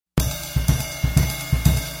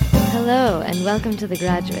Hello, and welcome to The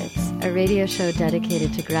Graduates, a radio show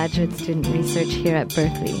dedicated to graduate student research here at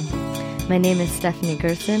Berkeley. My name is Stephanie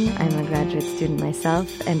Gerson. I'm a graduate student myself,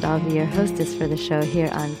 and I'll be your hostess for the show here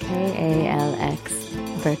on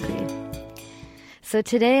KALX Berkeley. So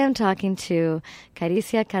today I'm talking to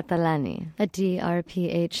Caricia Catalani, a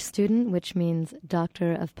DRPH student, which means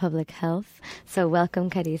Doctor of Public Health. So welcome,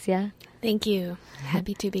 Caricia. Thank you.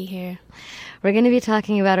 Happy to be here. We're going to be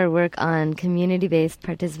talking about our work on community-based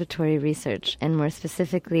participatory research, and more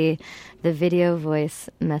specifically, the video voice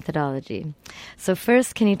methodology. So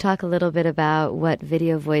first, can you talk a little bit about what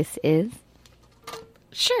video voice is?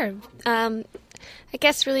 Sure. I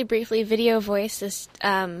guess really briefly, video voice is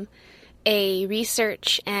a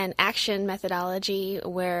research and action methodology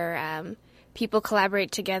where people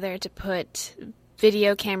collaborate together to put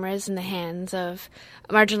video cameras in the hands of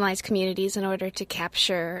marginalized communities in order to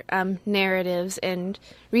capture narratives and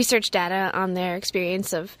research data on their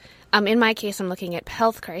experience of, in my case, I'm looking at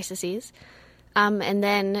health crises, and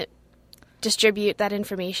then distribute that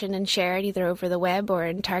information and share it either over the web or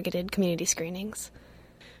in targeted community screenings.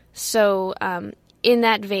 So in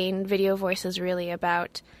that vein, video voice is really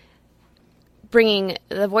about bringing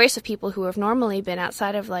the voice of people who have normally been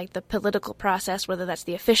outside of like the political process, whether that's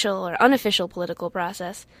the official or unofficial political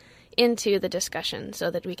process, into the discussion so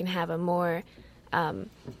that we can have a more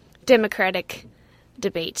democratic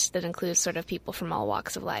debate that includes sort of people from all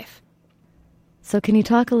walks of life. So can you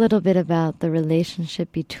talk a little bit about the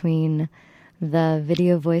relationship between the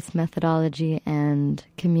video voice methodology and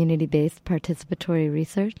community-based participatory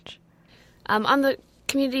research? On the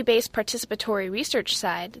community-based participatory research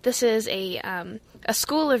side, this is a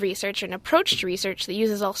school of research, an approach to research that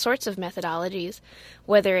uses all sorts of methodologies,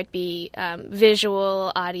 whether it be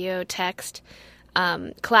visual, audio, text,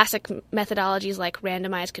 classic methodologies like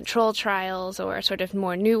randomized control trials, or sort of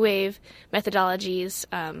more new wave methodologies,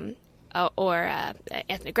 or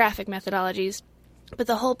ethnographic methodologies. But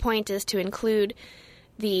the whole point is to include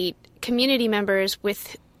the community members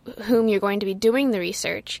with whom you're going to be doing the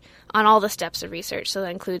research on all the steps of research. So that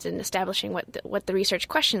includes in establishing what the research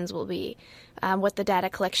questions will be, what the data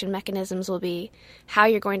collection mechanisms will be, how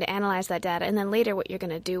you're going to analyze that data, and then later what you're going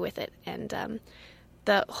to do with it. And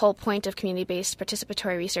the whole point of community-based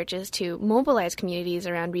participatory research is to mobilize communities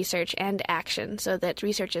around research and action so that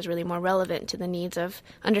research is really more relevant to the needs of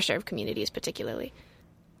underserved communities particularly.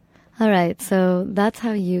 All right, so that's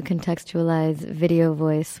how you contextualize video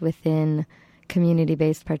voice within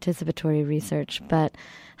community-based participatory research, but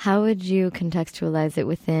how would you contextualize it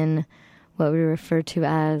within what we refer to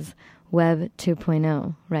as Web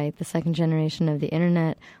 2.0, right? The second generation of the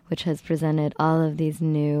internet, which has presented all of these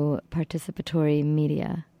new participatory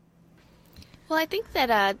media. Well, I think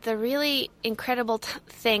that the really incredible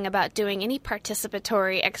thing about doing any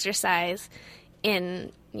participatory exercise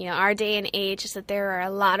in our day and age is that there are a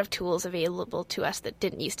lot of tools available to us that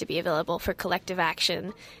didn't used to be available for collective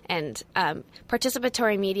action. And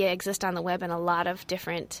participatory media exist on the web in a lot of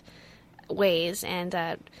different ways. And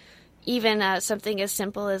even something as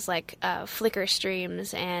simple as like Flickr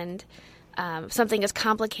streams and something as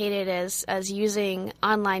complicated as using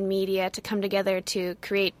online media to come together to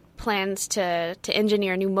create plans to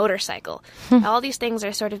engineer a new motorcycle. All these things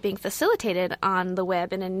are sort of being facilitated on the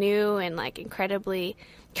web in a new and like incredibly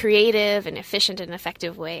creative and efficient and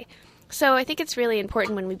effective way. So I think it's really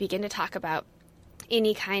important when we begin to talk about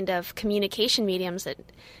any kind of communication mediums that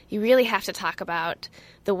you really have to talk about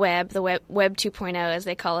the web 2.0 as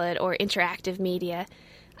they call it, or interactive media,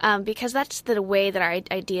 because that's the way that our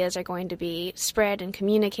ideas are going to be spread and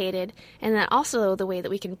communicated, and then also the way that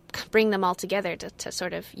we can bring them all together to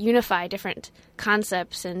sort of unify different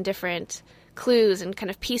concepts and different clues and kind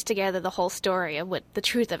of piece together the whole story of what the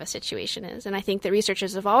truth of a situation is. And I think that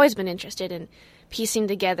researchers have always been interested in piecing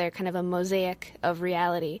together kind of a mosaic of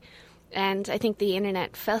reality. And I think the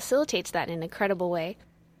internet facilitates that in an incredible way.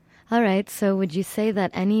 All right, so would you say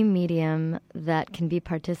that any medium that can be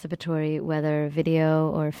participatory, whether video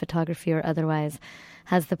or photography or otherwise,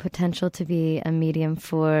 has the potential to be a medium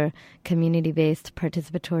for community-based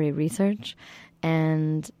participatory research?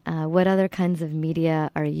 And what other kinds of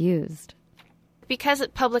media are used? Because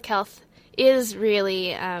public health is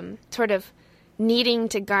really sort of needing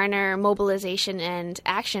to garner mobilization and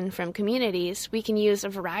action from communities, we can use a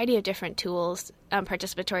variety of different tools,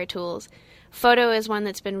 participatory tools. Photo is one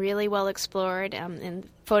that's been really well explored in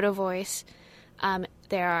photo voice.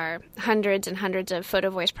 There are hundreds and hundreds of photo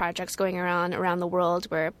voice projects going around the world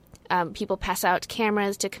where people pass out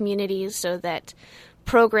cameras to communities so that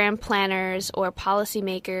program planners or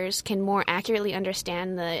policymakers can more accurately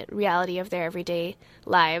understand the reality of their everyday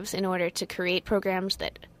lives in order to create programs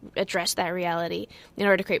that address that reality, in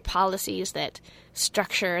order to create policies that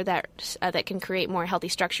structure that can create more healthy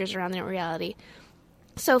structures around that reality.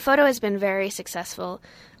 So photo has been very successful.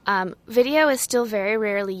 Video is still very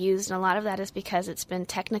rarely used, and a lot of that is because it's been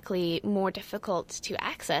technically more difficult to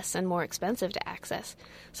access and more expensive to access.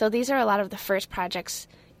 So these are a lot of the first projects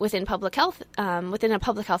within public health, within a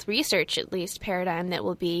public health research, at least, paradigm that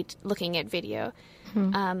will be looking at video.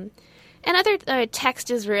 And other text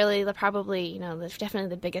is really probably, definitely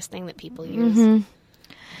the biggest thing that people use. Mm-hmm.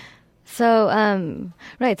 So,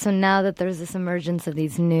 right, so now that there's this emergence of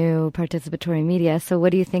these new participatory media, so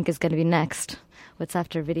what do you think is going to be next? What's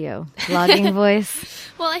after video? Blogging voice?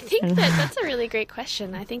 Well, I think that's a really great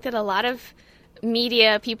question. I think that a lot of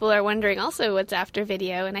media people are wondering also what's after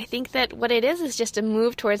video, and I think that what it is just a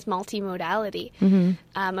move towards multimodality,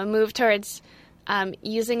 a move towards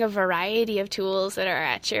using a variety of tools that are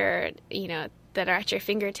at your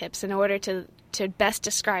fingertips in order to best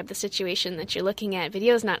describe the situation that you're looking at.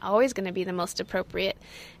 Video is not always going to be the most appropriate,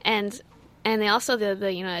 and also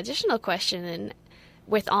the additional question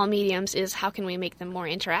with all mediums is how can we make them more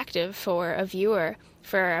interactive for a viewer,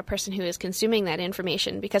 for a person who is consuming that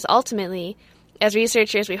information? Because ultimately, as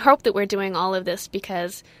researchers, we hope that we're doing all of this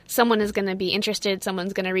because someone is going to be interested,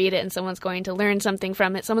 someone's going to read it, and someone's going to learn something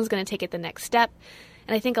from it. Someone's going to take it the next step.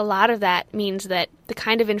 And I think a lot of that means that the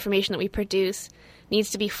kind of information that we produce needs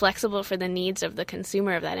to be flexible for the needs of the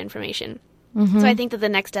consumer of that information. So I think that the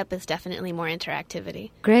next step is definitely more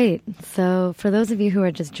interactivity. Great. So for those of you who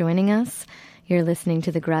are just joining us, you're listening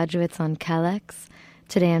to The Graduates on CalX.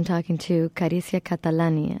 Today I'm talking to Caricia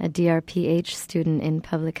Catalani, a DRPH student in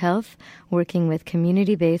public health, working with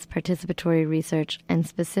community-based participatory research and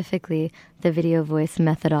specifically the video voice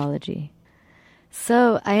methodology.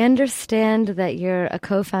 So I understand that you're a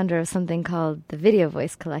co-founder of something called the Video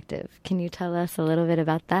Voice Collective. Can you tell us a little bit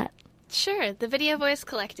about that? Sure. The Video Voice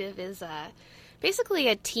Collective is basically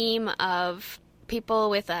a team of people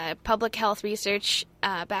with public health research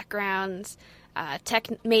backgrounds, tech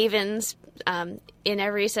mavens in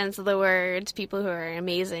every sense of the words, people who are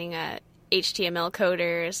amazing HTML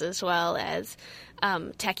coders as well as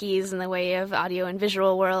techies in the way of audio and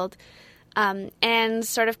visual world, and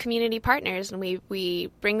sort of community partners. And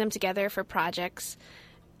we bring them together for projects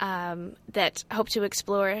that hope to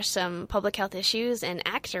explore some public health issues and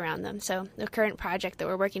act around them. So the current project that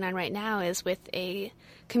we're working on right now is with a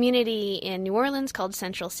community in New Orleans called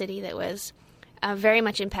Central City that was very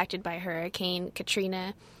much impacted by Hurricane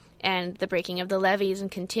Katrina and the breaking of the levees,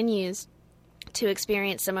 and continues to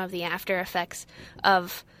experience some of the after effects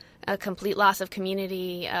of a complete loss of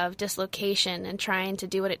community, of dislocation, and trying to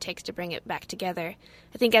do what it takes to bring it back together.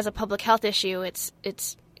 I think as a public health issue, it's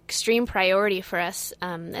extreme priority for us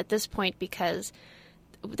at this point because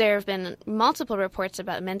there have been multiple reports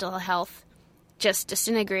about mental health just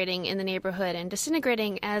disintegrating in the neighborhood and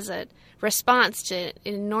disintegrating as a response to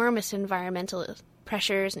enormous environmental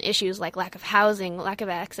pressures and issues like lack of housing, lack of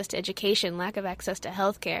access to education, lack of access to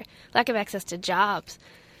healthcare, lack of access to jobs.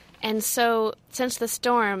 And so since the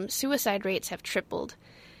storm, suicide rates have tripled.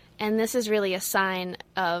 And this is really a sign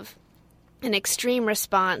of an extreme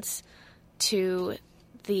response to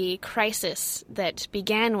the crisis that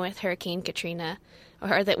began with Hurricane Katrina,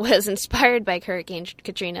 or that was inspired by Hurricane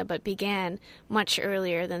Katrina, but began much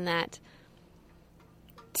earlier than that.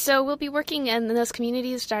 So we'll be working in those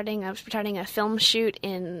communities, starting a film shoot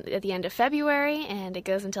at the end of February, and it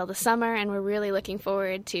goes until the summer, and we're really looking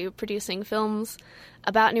forward to producing films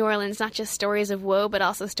about New Orleans, not just stories of woe, but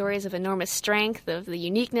also stories of enormous strength, of the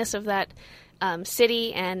uniqueness of that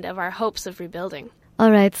city, and of our hopes of rebuilding. All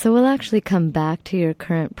right, so we'll actually come back to your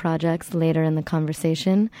current projects later in the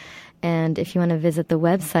conversation. And if you want to visit the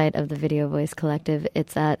website of the Video Voice Collective,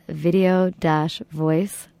 it's at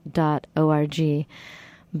video-voice.org.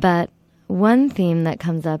 But one theme that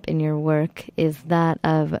comes up in your work is that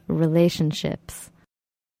of relationships.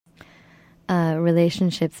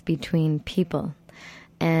 Relationships between people.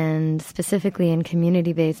 And specifically in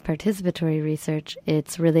community-based participatory research,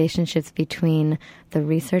 it's relationships between the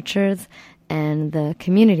researchers and the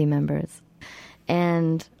community members.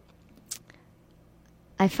 And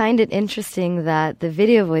I find it interesting that the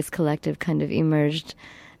Video Voice Collective kind of emerged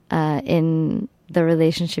in the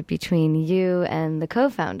relationship between you and the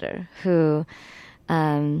co-founder, who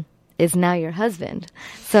is now your husband.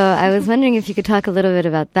 So I was wondering if you could talk a little bit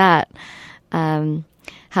about that,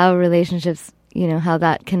 how relationships, how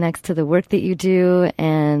that connects to the work that you do,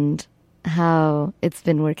 and how it's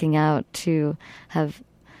been working out to have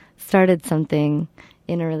started something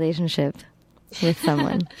in a relationship with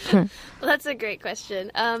someone? Well, that's a great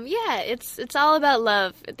question. Yeah, it's all about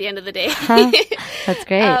love at the end of the day. That's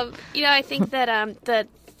great. I think that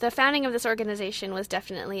the founding of this organization was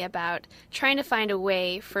definitely about trying to find a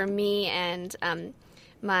way for me and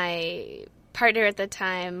my partner at the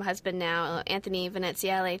time, husband now, Anthony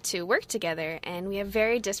Veneziale, to work together. And we have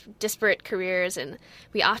very disparate careers, and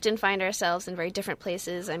we often find ourselves in very different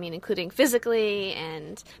places, including physically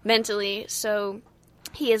and mentally. So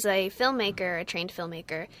he is a filmmaker, a trained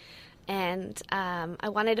filmmaker, and I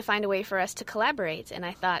wanted to find a way for us to collaborate, and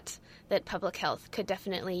I thought that public health could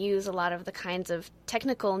definitely use a lot of the kinds of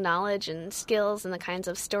technical knowledge and skills and the kinds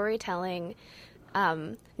of storytelling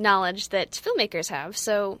knowledge that filmmakers have.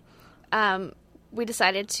 So we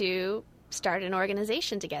decided to start an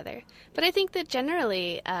organization together. But I think that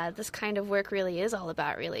generally this kind of work really is all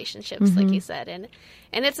about relationships, like you said, and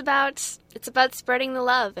it's about spreading the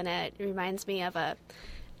love. And it reminds me of an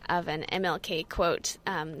MLK quote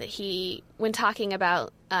that he, when talking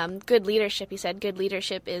about good leadership, he said, "Good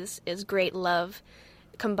leadership is great love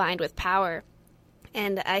combined with power."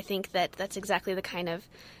 And I think that that's exactly the kind of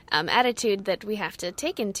attitude that we have to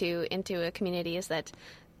take into a community, is that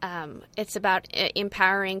it's about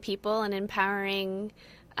empowering people and empowering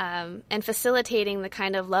and facilitating the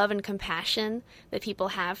kind of love and compassion that people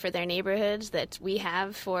have for their neighborhoods, that we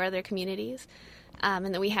have for their communities,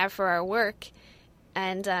 and that we have for our work,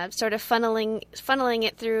 and sort of funneling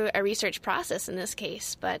it through a research process in this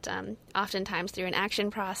case, but oftentimes through an action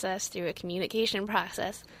process, through a communication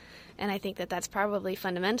process. And I think that that's probably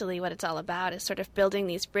fundamentally what it's all about, is sort of building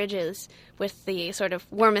these bridges with the sort of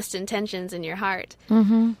warmest intentions in your heart.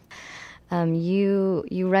 Mm-hmm.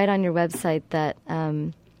 You write on your website that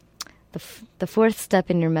the fourth step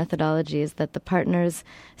in your methodology is that the partners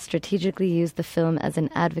strategically use the film as an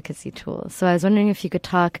advocacy tool. So I was wondering if you could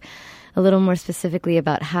talk a little more specifically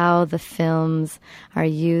about how the films are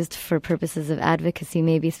used for purposes of advocacy,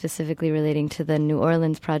 maybe specifically relating to the New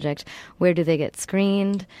Orleans project. Where do they get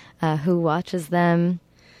screened? Who watches them?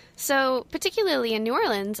 So particularly in New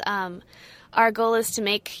Orleans, our goal is to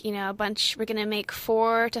make, a bunch. We're going to make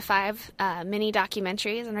 4 to 5 mini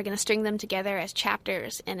documentaries, and we're going to string them together as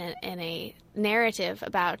chapters in a narrative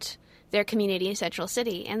about their community in Central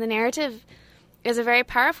City. And the narrative is a very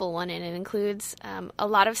powerful one, and it includes a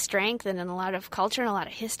lot of strength and a lot of culture and a lot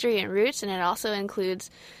of history and roots, and it also includes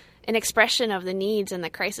an expression of the needs and the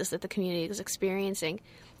crisis that the community is experiencing.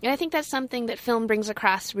 And I think that's something that film brings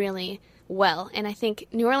across really well, and I think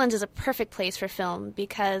New Orleans is a perfect place for film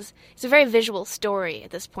because it's a very visual story at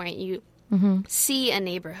this point. You see a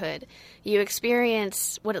neighborhood, you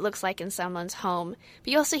experience what it looks like in someone's home,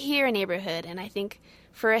 but you also hear a neighborhood, and I think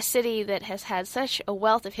for a city that has had such a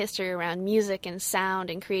wealth of history around music and sound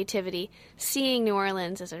and creativity, seeing New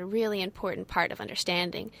Orleans is a really important part of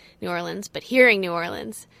understanding New Orleans, but hearing New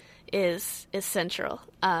Orleans is central.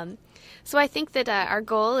 So I think that our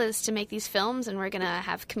goal is to make these films, and we're going to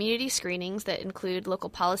have community screenings that include local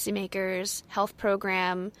policymakers, health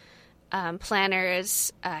program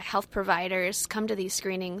planners, health providers come to these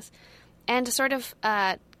screenings, and to sort of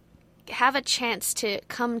have a chance to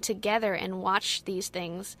come together and watch these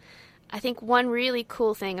things. I think one really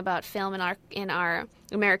cool thing about film in our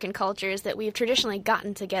American culture is that we've traditionally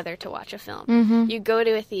gotten together to watch a film. Mm-hmm. You go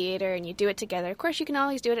to a theater and you do it together. Of course, you can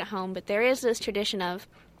always do it at home, but there is this tradition of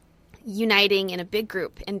uniting in a big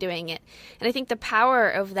group and doing it. And I think the power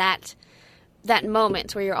of that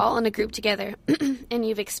moment where you're all in a group together and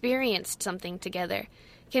you've experienced something together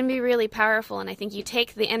can be really powerful. And I think you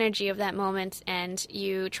take the energy of that moment and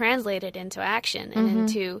you translate it into action and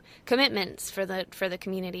into commitments for the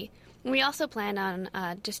community. And we also plan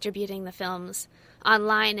on distributing the films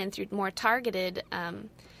online and through more targeted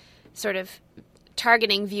sort of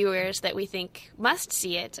targeting viewers that we think must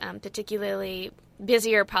see it, particularly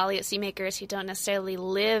busier policymakers who don't necessarily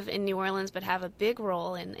live in New Orleans but have a big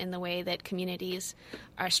role in the way that communities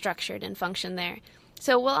are structured and function there.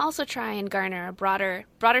 So we'll also try and garner a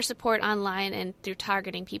broader support online and through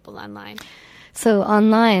targeting people online. So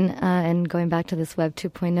online, and going back to this Web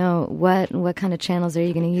 2.0, what kind of channels are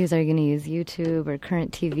you going to use? Are you going to use YouTube or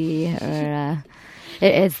Current TV? Or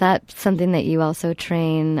is that something that you also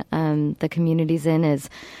train the communities in, is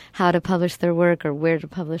how to publish their work or where to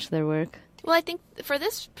publish their work? Well, I think for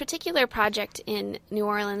this particular project in New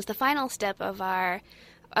Orleans, the final step of our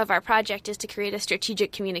project is to create a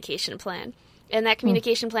strategic communication plan. And that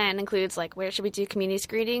communication plan includes, like, where should we do community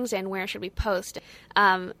screenings and where should we post.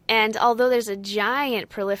 And although there's a giant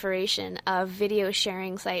proliferation of video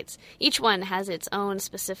sharing sites, each one has its own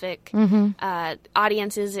specific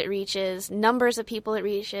audiences it reaches, numbers of people it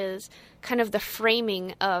reaches, kind of the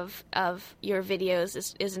framing of your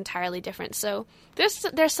videos is entirely different. So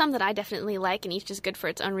there's some that I definitely like, and each is good for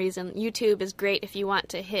its own reason. YouTube is great if you want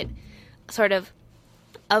to hit sort of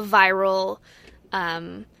a viral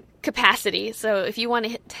capacity. So if you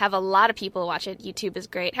want to have a lot of people watch it, YouTube is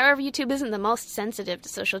great. However, YouTube isn't the most sensitive to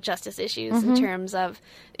social justice issues in terms of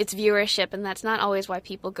its viewership, and that's not always why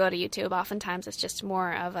people go to YouTube. Oftentimes it's just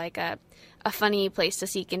more of like a funny place to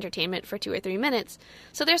seek entertainment for 2 or 3 minutes.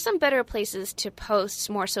 So there's some better places to post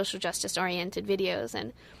more social justice oriented videos,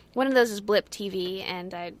 and one of those is Blip TV,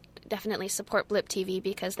 and I definitely support Blip TV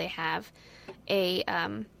because they have a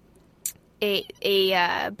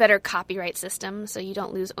better copyright system, so you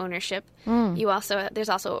don't lose ownership. There's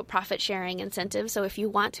also a profit sharing incentive. So if you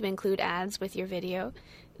want to include ads with your video,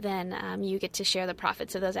 then you get to share the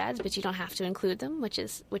profits of those ads, but you don't have to include them, which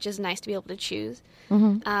is nice to be able to choose.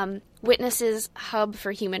 Witness's Hub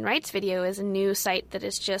for Human Rights Video is a new site that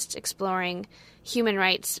is just exploring human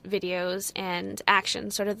rights videos and action,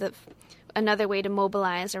 sort of another way to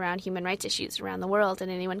mobilize around human rights issues around the world, and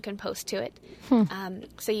anyone can post to it.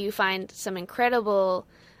 So you find some incredible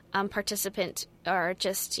participant or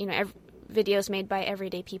just videos made by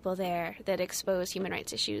everyday people there that expose human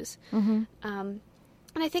rights issues. And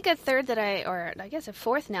I think a fourth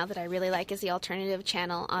now that I really like is the Alternative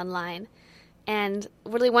Channel online. And a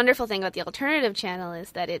really wonderful thing about the Alternative Channel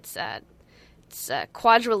is that it's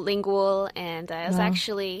quadrilingual, and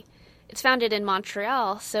it's founded in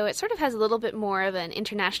Montreal, so it sort of has a little bit more of an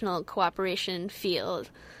international cooperation field.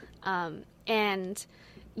 And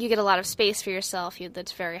you get a lot of space for yourself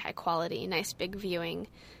that's very high quality, nice big viewing.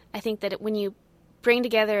 I think that when you bring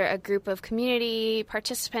together a group of community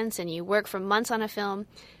participants and you work for months on a film,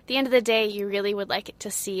 at the end of the day, you really would like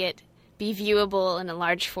to see it be viewable in a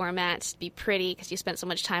large format, be pretty because you spent so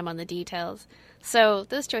much time on the details. So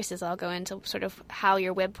those choices all go into sort of how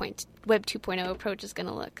your Web 2.0 approach is going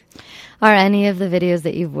to look. Are any of the videos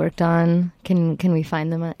that you've worked on, can we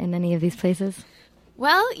find them in any of these places?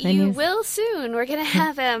 Well, you will soon. We're going to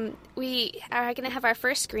have we are going to have our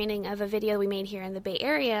first screening of a video we made here in the Bay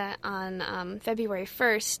Area on February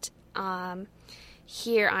 1st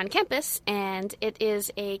here on campus, and it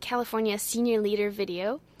is a California senior leader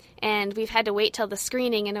video, and we've had to wait till the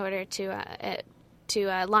screening in order to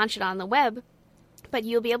launch it on the web. But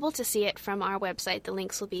you'll be able to see it from our website. The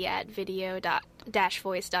links will be at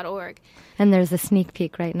video.voice.org. And there's a sneak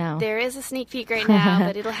peek right now. There is a sneak peek right now,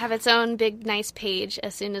 but it'll have its own big, nice page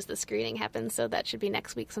as soon as the screening happens, so that should be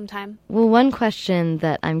next week sometime. Well, one question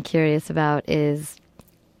that I'm curious about is,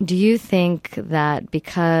 do you think that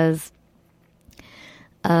because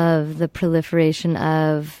of the proliferation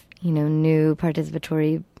of, new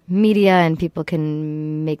participatory media and people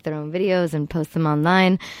can make their own videos and post them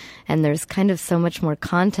online, and there's kind of so much more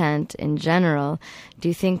content in general, do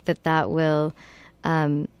you think that will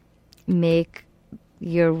make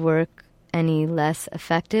your work any less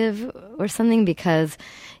effective or something? Because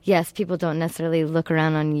yes, people don't necessarily look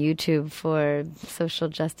around on YouTube for social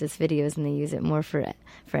justice videos, and they use it more for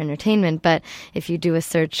entertainment. But if you do a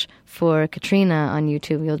search for Katrina on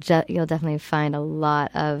YouTube, you'll definitely find a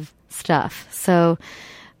lot of stuff. So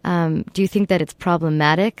do you think that it's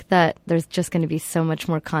problematic that there's just going to be so much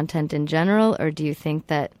more content in general, or do you think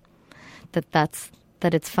that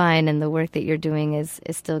it's fine and the work that you're doing is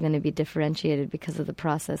still going to be differentiated because of the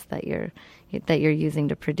process that you're using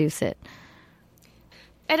to produce it?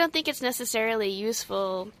 I don't think it's necessarily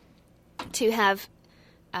useful to have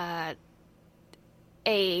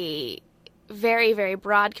a very, very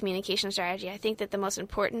broad communication strategy. I think that the most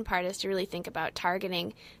important part is to really think about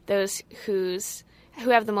targeting those who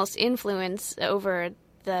have the most influence over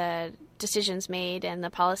the decisions made and the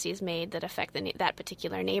policies made that affect that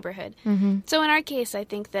particular neighborhood. So in our case, I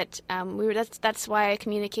think that that's why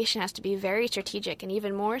communication has to be very strategic, and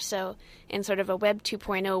even more so in sort of a Web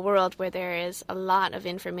 2.0 world where there is a lot of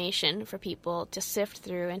information for people to sift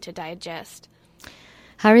through and to digest.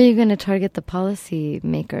 How are you going to target the policy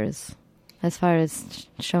makers as far as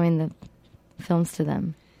showing the films to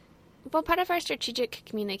them? Well, part of our strategic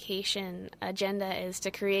communication agenda is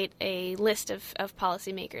to create a list of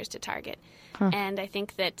policymakers to target. And I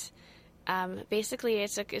think that basically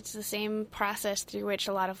it's the same process through which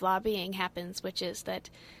a lot of lobbying happens, which is that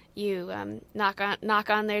you knock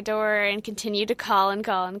on their door and continue to call and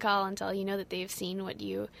call and call until you know that they've seen what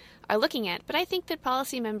you are looking at. But I think that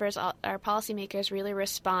policymakers really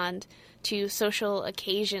respond to social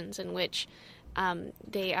occasions in which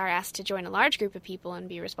they are asked to join a large group of people and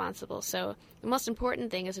be responsible. So the most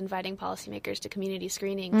important thing is inviting policymakers to community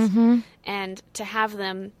screenings and to have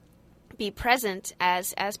them be present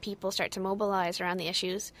as people start to mobilize around the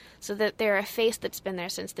issues, so that they're a face that's been there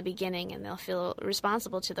since the beginning, and they'll feel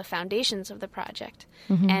responsible to the foundations of the project,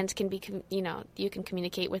 and can be, you can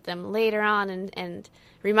communicate with them later on and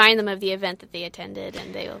remind them of the event that they attended,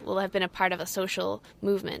 and they will have been a part of a social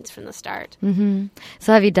movement from the start.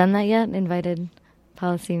 So have you done that yet? Invited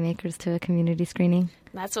policymakers to a community screening?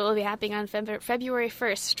 That's what will be happening on February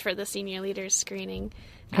 1st for the senior leaders screening.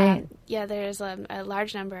 Great. There's a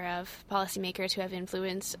large number of policymakers who have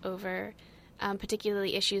influence over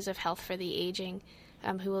particularly issues of health for the aging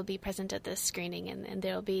who will be present at this screening. And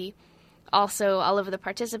there will be also all of the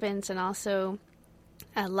participants and also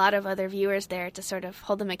a lot of other viewers there to sort of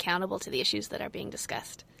hold them accountable to the issues that are being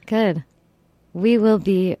discussed. Good. We will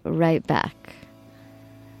be right back.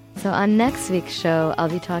 So on next week's show, I'll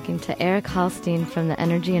be talking to Eric Hallstein from the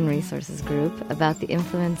Energy and Resources Group about the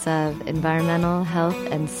influence of environmental, health,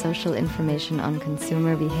 and social information on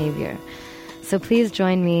consumer behavior. So please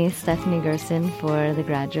join me, Stephanie Gerson, for The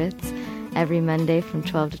Graduates every Monday from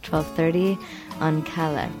 12 to 12:30 on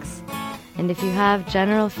CalX. And if you have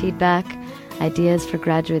general feedback, ideas for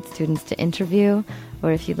graduate students to interview,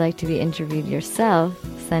 or if you'd like to be interviewed yourself,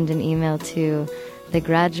 send an email to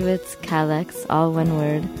thegraduatescalx, all one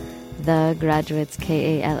word,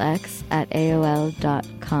 thegraduateskalx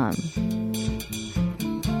 @aol.com.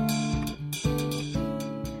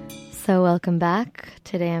 So welcome back.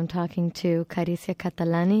 Today I'm talking to Caricia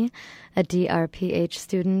Catalani, a DRPH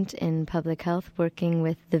student in public health working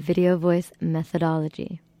with the video voice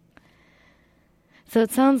methodology. So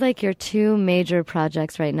it sounds like your two major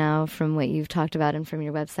projects right now, from what you've talked about and from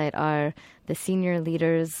your website, are the Senior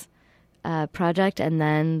Leaders project and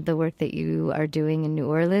then the work that you are doing in New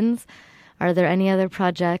Orleans. Are there any other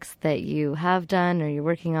projects that you have done or you're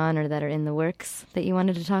working on or that are in the works that you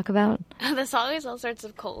wanted to talk about? There's always all sorts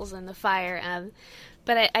of coals in the fire.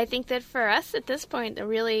 But I think that for us at this point, the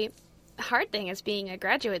really hard thing is being a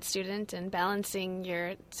graduate student and balancing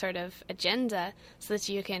your sort of agenda so that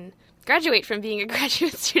you can graduate from being a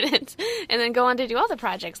graduate student and then go on to do all the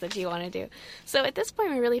projects that you want to do. So at this point,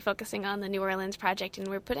 we're really focusing on the New Orleans project, and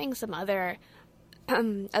we're putting some other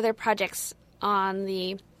projects on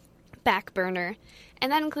the back burner.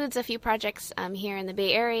 And that includes a few projects here in the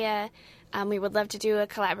Bay Area. We would love to do a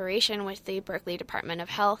collaboration with the Berkeley Department of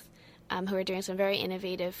Health, who are doing some very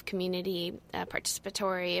innovative community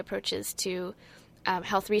participatory approaches to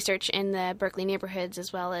health research in the Berkeley neighborhoods,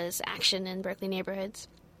 as well as action in Berkeley neighborhoods.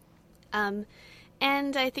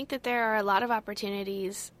 And I think that there are a lot of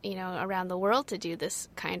opportunities, around the world to do this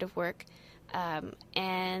kind of work,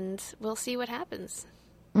 and we'll see what happens.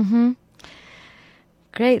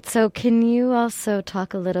 Great. So can you also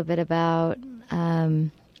talk a little bit about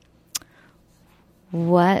in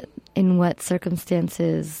what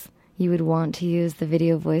circumstances you would want to use the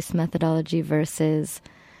video voice methodology versus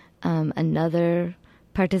another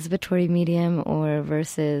participatory medium, or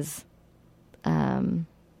versus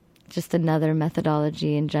just another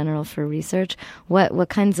methodology in general for research? What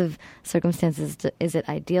kinds of circumstances is it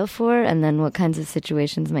ideal for, and then what kinds of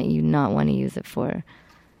situations might you not want to use it for?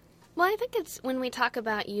 Well, I think it's when we talk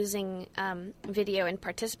about using video and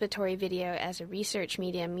participatory video as a research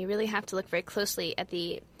medium, you really have to look very closely at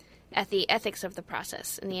the ethics of the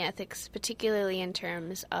process, and the ethics particularly in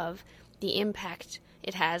terms of the impact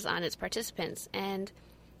it has on its participants. And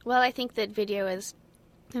while I think that video is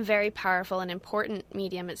a very powerful and important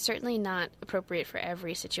medium, it's certainly not appropriate for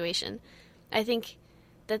every situation. I think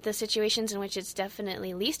that the situations in which it's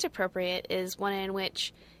definitely least appropriate is one in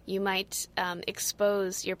which you might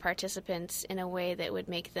expose your participants in a way that would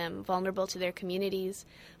make them vulnerable to their communities,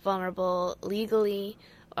 vulnerable legally,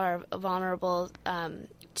 or vulnerable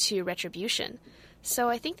to retribution. So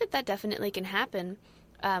I think that definitely can happen.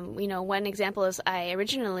 One example is I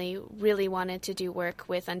originally really wanted to do work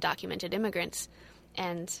with undocumented immigrants,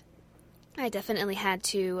 and I definitely had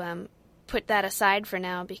to put that aside for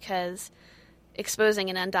now, because exposing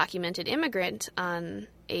an undocumented immigrant on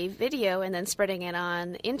a video and then spreading it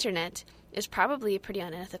on the internet is probably a pretty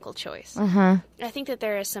unethical choice. I think that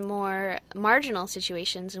there are some more marginal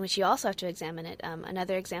situations in which you also have to examine it.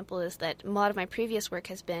 Another example is that a lot of my previous work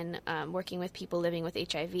has been working with people living with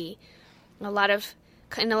HIV. In a lot of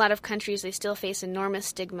countries, they still face enormous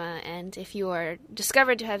stigma, and if you are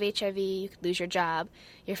discovered to have HIV, you could lose your job,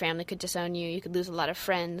 your family could disown you, you could lose a lot of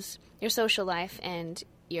friends, your social life and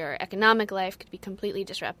your economic life could be completely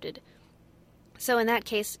disrupted. So in that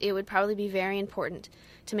case, it would probably be very important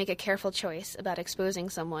to make a careful choice about exposing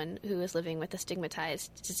someone who is living with a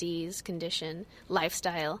stigmatized disease, condition,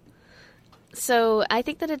 lifestyle. So I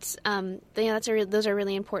think that it's, those are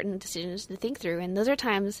really important decisions to think through. And those are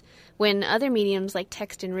times when other mediums like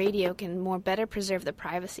text and radio can better preserve the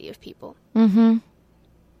privacy of people. Mm-hmm.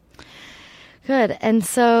 Good. And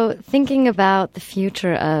so thinking about the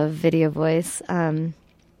future of video voice,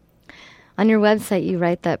 on your website, you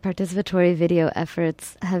write that participatory video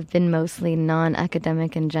efforts have been mostly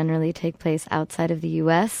non-academic and generally take place outside of the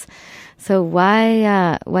U.S. So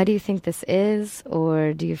why do you think this is,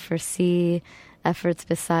 or do you foresee efforts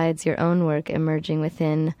besides your own work emerging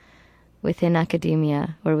within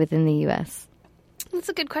academia or within the U.S.? That's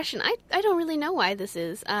a good question. I don't really know why this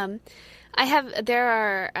is. There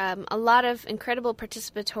are a lot of incredible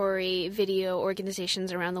participatory video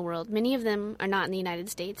organizations around the world. Many of them are not in the United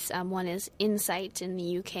States. One is Insight in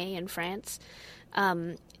the UK and France.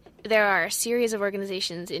 There are a series of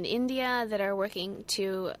organizations in India that are working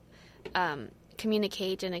to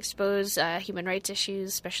communicate and expose human rights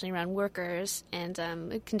issues, especially around workers and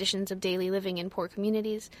conditions of daily living in poor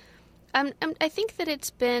communities. I think that it's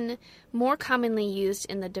been more commonly used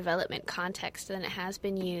in the development context than it has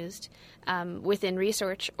been used within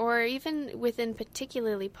research or even within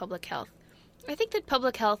particularly public health. I think that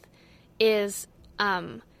public health is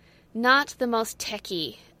not the most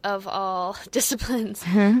techy of all disciplines.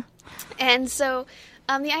 Huh? And so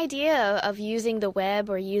the idea of using the web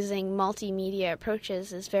or using multimedia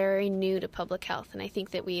approaches is very new to public health, and I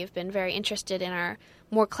think that we have been very interested in our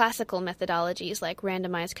more classical methodologies like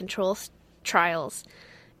randomized control trials.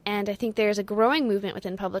 And I think there's a growing movement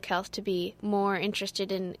within public health to be more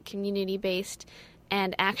interested in community-based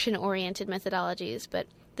and action-oriented methodologies, but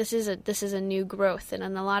this is a new growth, and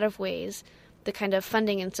in a lot of ways the kind of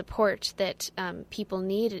funding and support that people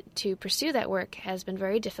need to pursue that work has been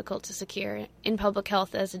very difficult to secure in public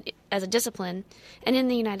health as a discipline, and in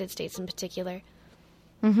the United States in particular.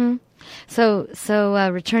 Mm-hmm. So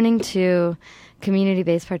returning to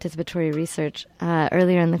community-based participatory research,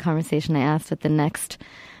 earlier in the conversation I asked what the next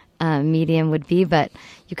medium would be, but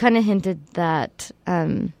you kind of hinted that,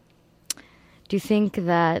 do you think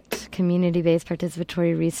that community-based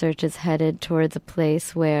participatory research is headed towards a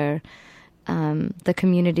place where the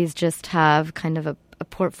communities just have kind of a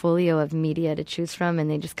portfolio of media to choose from,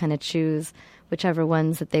 and they just kind of choose whichever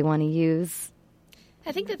ones that they want to use?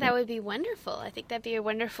 I think that would be wonderful. I think that'd be a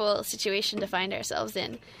wonderful situation to find ourselves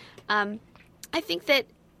in. I think that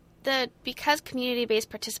because community-based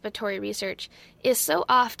participatory research is so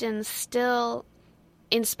often still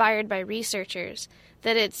inspired by researchers,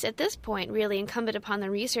 that it's at this point really incumbent upon the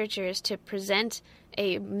researchers to present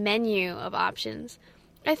a menu of options.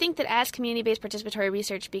 I think that as community-based participatory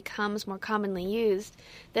research becomes more commonly used,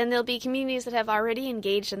 then there'll be communities that have already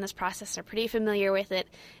engaged in this process, are pretty familiar with it,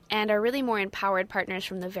 and are really more empowered partners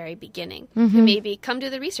from the very beginning, who maybe come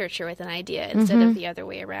to the researcher with an idea instead of the other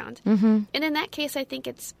way around. And in that case, I think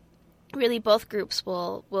it's really both groups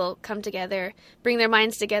will come together, bring their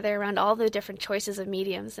minds together around all the different choices of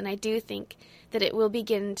mediums, and I do think that it will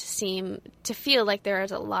begin to feel like there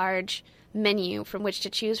is a large menu from which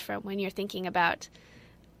to choose from when you're thinking about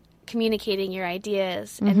communicating your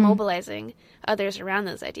ideas and mobilizing others around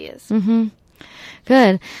those ideas.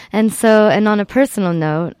 Good. And so, and on a personal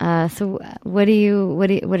note, so what are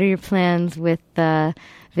your plans with the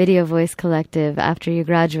Video Voice Collective after you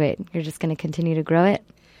graduate? You're just going to continue to grow it?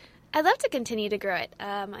 I'd love to continue to grow it.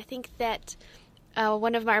 I think that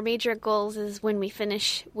one of our major goals is when we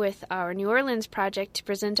finish with our New Orleans project to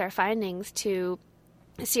present our findings to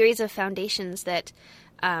a series of foundations that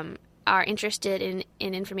are interested in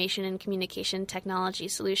information and communication technology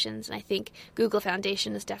solutions. And I think Google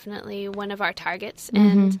Foundation is definitely one of our targets.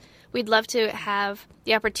 And we'd love to have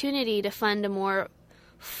the opportunity to fund a more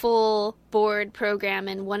full board program.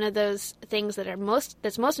 And one of those things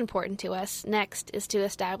that's most important to us next is to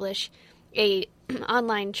establish a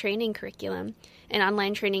online training curriculum and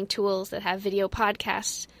online training tools that have video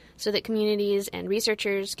podcasts so that communities and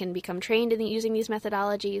researchers can become trained in using these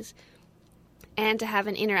methodologies, and to have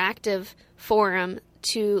an interactive forum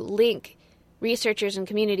to link researchers and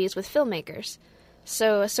communities with filmmakers.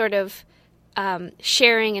 So a sort of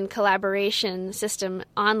sharing and collaboration system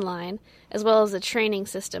online, as well as a training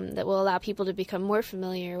system that will allow people to become more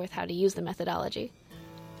familiar with how to use the methodology.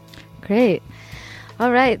 Great.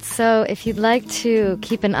 All right, so if you'd like to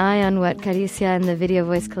keep an eye on what Caricia and the Video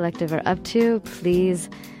Voice Collective are up to, please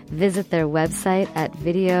visit their website at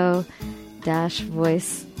video-voice.org.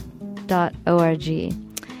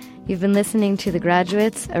 You You've been listening to The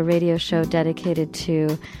Graduates, a radio show dedicated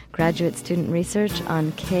to graduate student research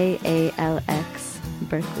on KALX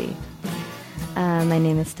Berkeley. My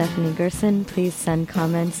name is Stephanie Gerson. Please send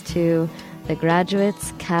comments to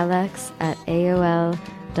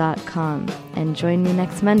thegraduatescalex@aol.com and join me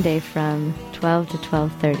next Monday from 12 to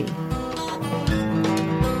 12:30.